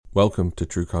Welcome to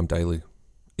True Crime Daily.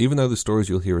 Even though the stories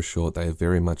you'll hear are short, they are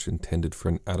very much intended for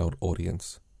an adult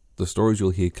audience. The stories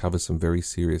you'll hear cover some very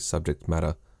serious subject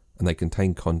matter, and they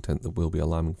contain content that will be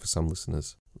alarming for some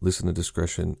listeners. Listener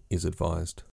discretion is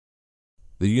advised.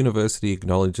 The university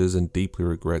acknowledges and deeply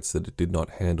regrets that it did not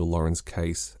handle Lauren's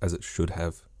case as it should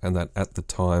have, and that at the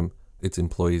time, its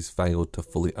employees failed to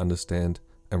fully understand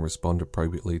and respond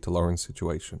appropriately to Lauren's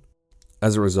situation.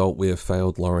 As a result, we have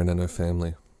failed Lauren and her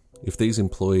family. If these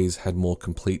employees had more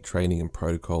complete training and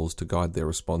protocols to guide their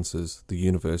responses, the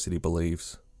university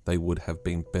believes they would have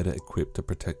been better equipped to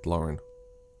protect Lauren.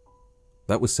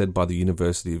 That was said by the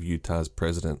University of Utah's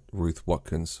president, Ruth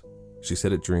Watkins. She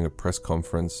said it during a press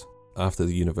conference after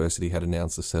the university had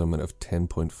announced a settlement of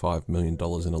 $10.5 million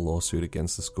in a lawsuit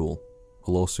against the school, a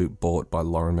lawsuit brought by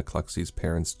Lauren McCluskey's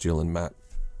parents, Jill and Matt.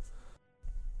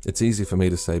 It's easy for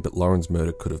me to say, but Lauren's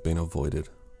murder could have been avoided.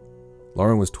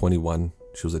 Lauren was 21.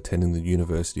 She was attending the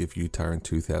University of Utah in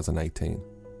 2018.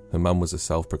 Her mum was a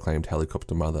self-proclaimed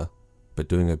helicopter mother, but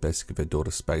doing her best to give her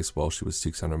daughter space while she was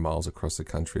 600 miles across the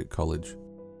country at college.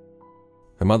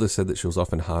 Her mother said that she was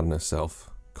often hard on herself,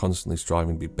 constantly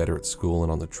striving to be better at school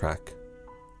and on the track.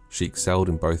 She excelled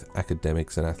in both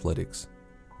academics and athletics,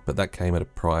 but that came at a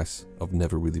price of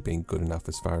never really being good enough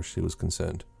as far as she was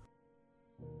concerned.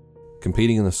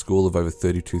 Competing in a school of over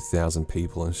 32,000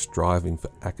 people and striving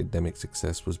for academic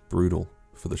success was brutal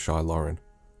for the shy Lauren.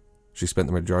 She spent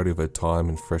the majority of her time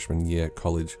in freshman year at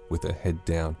college with her head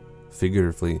down,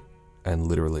 figuratively and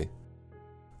literally.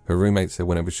 Her roommate said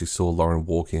whenever she saw Lauren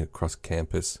walking across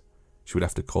campus, she would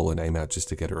have to call her name out just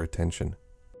to get her attention.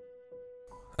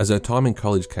 As her time in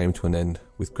college came to an end,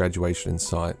 with graduation in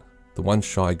sight, the one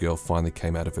shy girl finally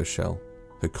came out of her shell.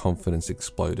 Her confidence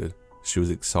exploded. She was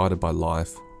excited by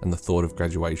life and the thought of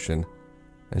graduation,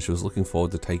 and she was looking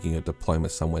forward to taking her diploma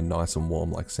somewhere nice and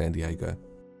warm like San Diego.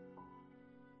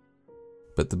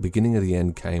 But the beginning of the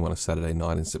end came on a Saturday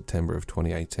night in September of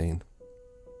 2018.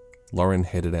 Lauren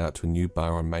headed out to a new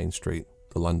bar on Main Street,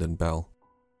 the London Bell.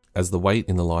 As the wait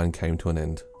in the line came to an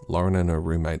end, Lauren and her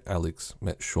roommate Alex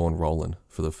met Sean Rowland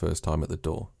for the first time at the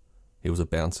door. He was a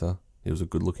bouncer, he was a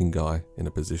good-looking guy in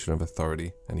a position of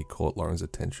authority, and he caught Lauren's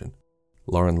attention.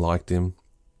 Lauren liked him,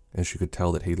 and she could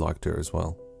tell that he liked her as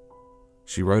well.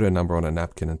 She wrote her number on a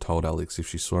napkin and told Alex if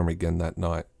she saw him again that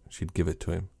night, she'd give it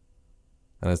to him.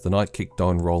 And as the night kicked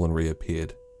on, Rowland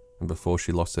reappeared, and before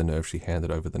she lost her nerve, she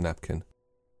handed over the napkin.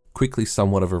 Quickly,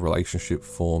 somewhat of a relationship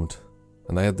formed,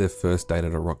 and they had their first date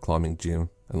at a rock climbing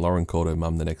gym, and Lauren called her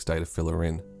mum the next day to fill her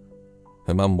in.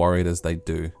 Her mum worried as they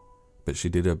do, but she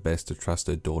did her best to trust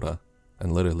her daughter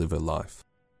and let her live her life.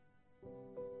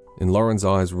 In Lauren's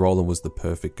eyes, Rowland was the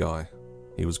perfect guy.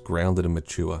 He was grounded and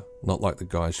mature, not like the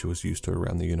guys she was used to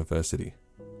around the university.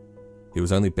 He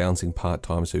was only bouncing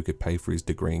part-time so he could pay for his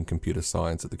degree in computer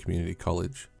science at the community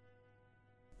college.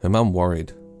 Her mum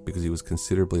worried because he was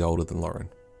considerably older than Lauren.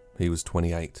 He was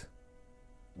 28.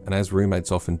 And as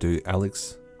roommates often do,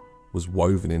 Alex was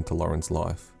woven into Lauren's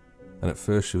life, and at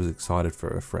first she was excited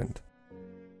for her friend.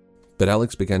 But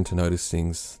Alex began to notice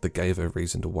things that gave her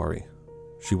reason to worry.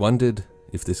 She wondered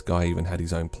if this guy even had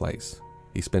his own place.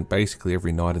 He spent basically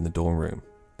every night in the dorm room,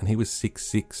 and he was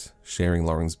 6'6", sharing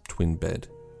Lauren's twin bed.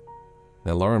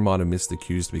 Now Lauren might have missed the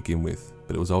cues to begin with,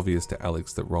 but it was obvious to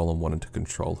Alex that Rowland wanted to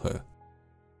control her.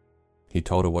 He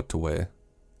told her what to wear.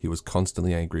 He was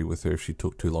constantly angry with her if she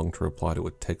took too long to reply to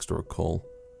a text or a call,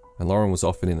 and Lauren was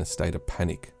often in a state of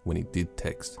panic when he did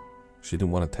text. She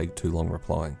didn't want to take too long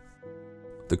replying.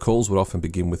 The calls would often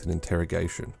begin with an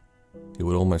interrogation. He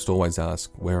would almost always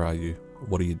ask, "Where are you?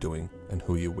 What are you doing? And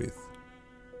who are you with?"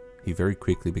 He very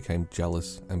quickly became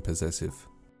jealous and possessive.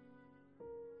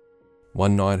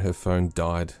 One night her phone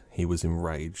died. He was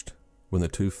enraged. When the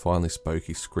two finally spoke,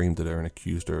 he screamed at her and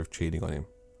accused her of cheating on him.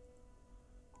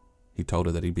 He told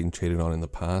her that he'd been cheated on in the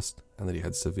past and that he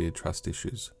had severe trust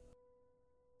issues.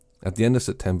 At the end of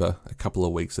September, a couple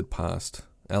of weeks had passed.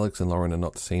 Alex and Lauren had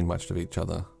not seen much of each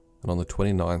other, and on the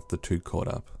 29th the two caught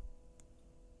up.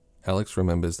 Alex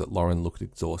remembers that Lauren looked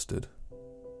exhausted.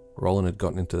 Rowland had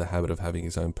gotten into the habit of having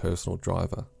his own personal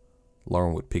driver.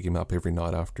 Lauren would pick him up every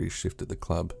night after his shift at the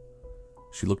club.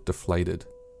 She looked deflated.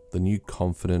 The new,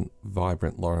 confident,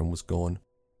 vibrant Lauren was gone.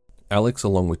 Alex,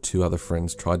 along with two other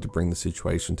friends, tried to bring the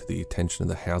situation to the attention of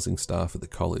the housing staff at the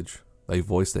college. They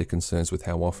voiced their concerns with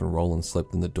how often Rowland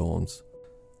slept in the dorms,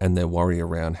 and their worry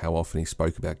around how often he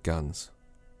spoke about guns.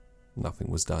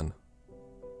 Nothing was done.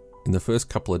 In the first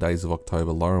couple of days of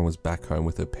October, Lauren was back home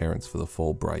with her parents for the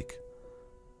fall break.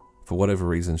 For whatever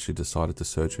reason, she decided to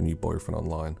search her new boyfriend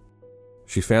online.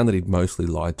 She found that he'd mostly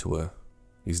lied to her.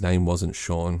 His name wasn't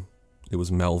Sean, it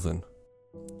was Melvin.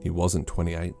 He wasn't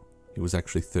 28, he was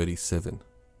actually 37.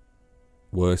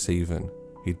 Worse even,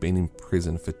 he'd been in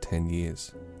prison for 10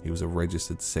 years. He was a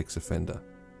registered sex offender.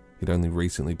 He'd only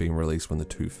recently been released when the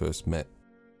two first met.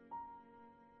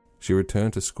 She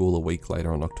returned to school a week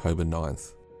later on October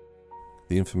 9th.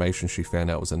 The information she found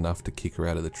out was enough to kick her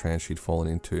out of the trance she'd fallen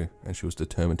into, and she was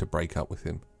determined to break up with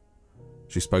him.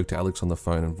 She spoke to Alex on the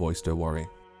phone and voiced her worry.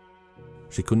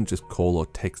 She couldn't just call or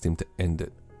text him to end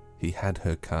it. He had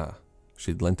her car.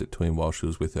 She'd lent it to him while she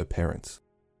was with her parents.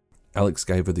 Alex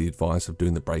gave her the advice of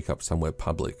doing the breakup somewhere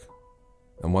public.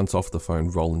 And once off the phone,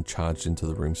 Roland charged into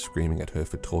the room screaming at her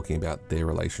for talking about their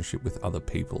relationship with other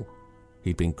people.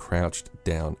 He'd been crouched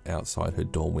down outside her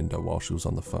dorm window while she was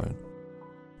on the phone.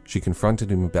 She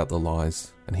confronted him about the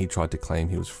lies, and he tried to claim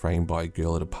he was framed by a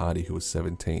girl at a party who was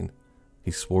 17.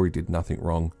 He swore he did nothing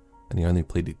wrong, and he only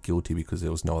pleaded guilty because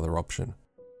there was no other option.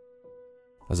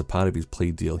 As a part of his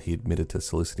plea deal, he admitted to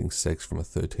soliciting sex from a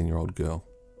 13-year-old girl.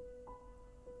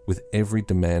 With every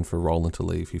demand for Roland to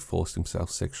leave, he forced himself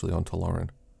sexually onto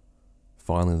Lauren.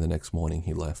 Finally, the next morning,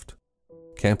 he left.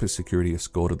 Campus security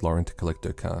escorted Lauren to collect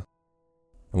her car.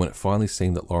 And when it finally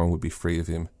seemed that Lauren would be free of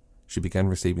him, she began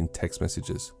receiving text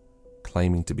messages,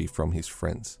 claiming to be from his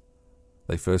friends.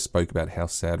 They first spoke about how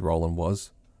sad Roland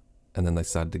was, and then they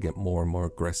started to get more and more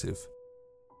aggressive.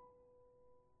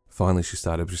 Finally, she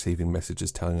started receiving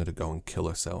messages telling her to go and kill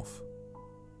herself.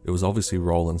 It was obviously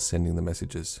Roland sending the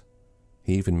messages.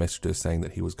 He even messaged her saying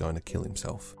that he was going to kill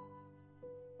himself.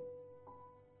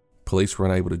 Police were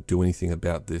unable to do anything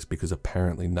about this because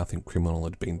apparently nothing criminal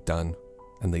had been done,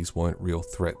 and these weren't real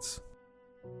threats.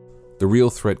 The real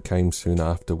threat came soon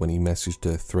after when he messaged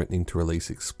her threatening to release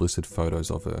explicit photos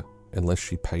of her unless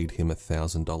she paid him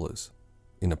 $1,000.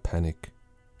 In a panic,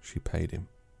 she paid him.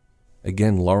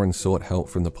 Again, Lauren sought help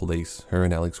from the police. Her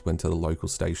and Alex went to the local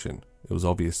station. It was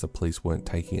obvious the police weren't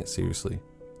taking it seriously.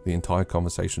 The entire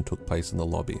conversation took place in the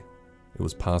lobby. It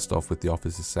was passed off with the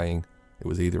officers saying it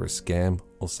was either a scam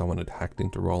or someone had hacked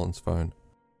into Roland's phone.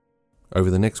 Over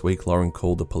the next week, Lauren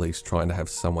called the police trying to have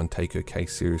someone take her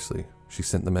case seriously. She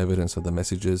sent them evidence of the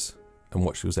messages and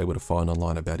what she was able to find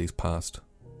online about his past.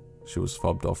 She was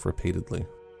fobbed off repeatedly.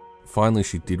 Finally,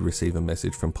 she did receive a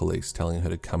message from police telling her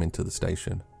to come into the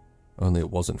station. Only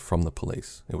it wasn't from the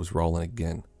police. It was Roland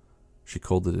again. She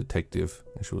called the detective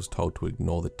and she was told to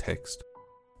ignore the text.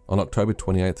 On October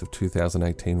 28th of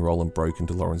 2018, Roland broke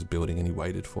into Lauren's building and he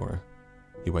waited for her.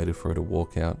 He waited for her to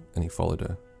walk out and he followed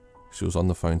her. She was on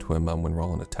the phone to her mum when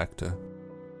Roland attacked her.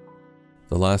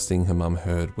 The last thing her mum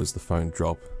heard was the phone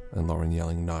drop and Lauren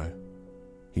yelling no.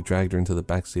 He dragged her into the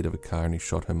back seat of a car and he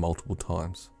shot her multiple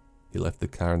times. He left the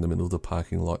car in the middle of the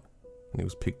parking lot and he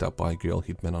was picked up by a girl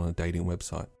he'd met on a dating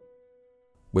website.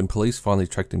 When police finally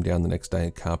tracked him down the next day,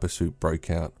 a car pursuit broke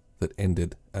out that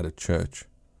ended at a church.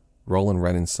 Roland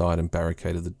ran inside and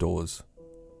barricaded the doors.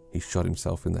 He shot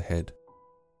himself in the head.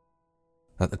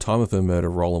 At the time of her murder,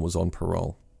 Roland was on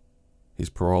parole. His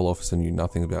parole officer knew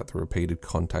nothing about the repeated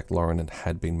contact Lauren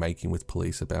had been making with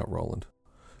police about Roland.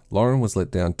 Lauren was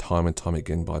let down time and time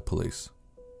again by police.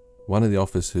 One of the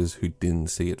officers who didn't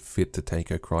see it fit to take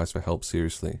her cries for help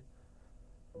seriously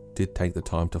did take the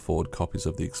time to forward copies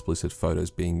of the explicit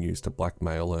photos being used to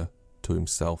blackmail her to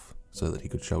himself so that he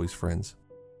could show his friends.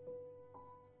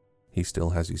 He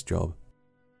still has his job.